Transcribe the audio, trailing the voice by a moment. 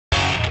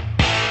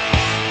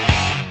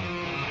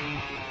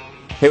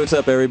Hey, what's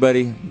up,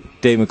 everybody?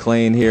 Dave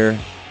McClain here.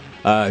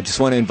 Just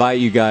want to invite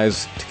you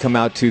guys to come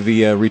out to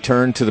the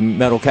Return to the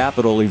Metal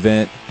Capital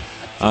event.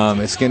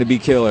 It's going to be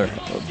killer.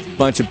 A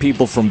bunch of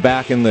people from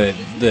back in the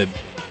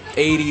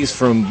 80s,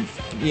 from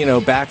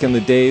back in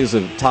the days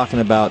of talking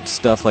about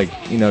stuff like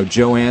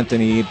Joe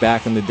Anthony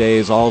back in the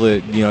days, all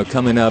the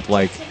coming up,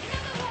 like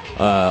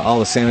all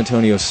the San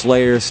Antonio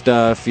Slayer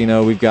stuff.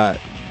 We've got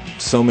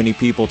so many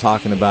people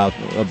talking about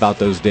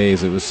those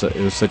days. It was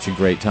such a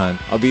great time.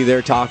 I'll be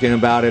there talking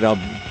about it.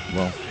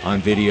 On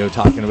video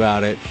talking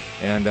about it,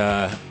 and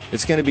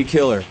it's going to be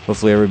killer.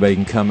 Hopefully everybody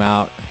can come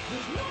out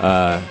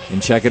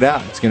and check it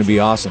out. It's going to be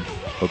awesome.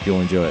 Hope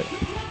you'll enjoy it.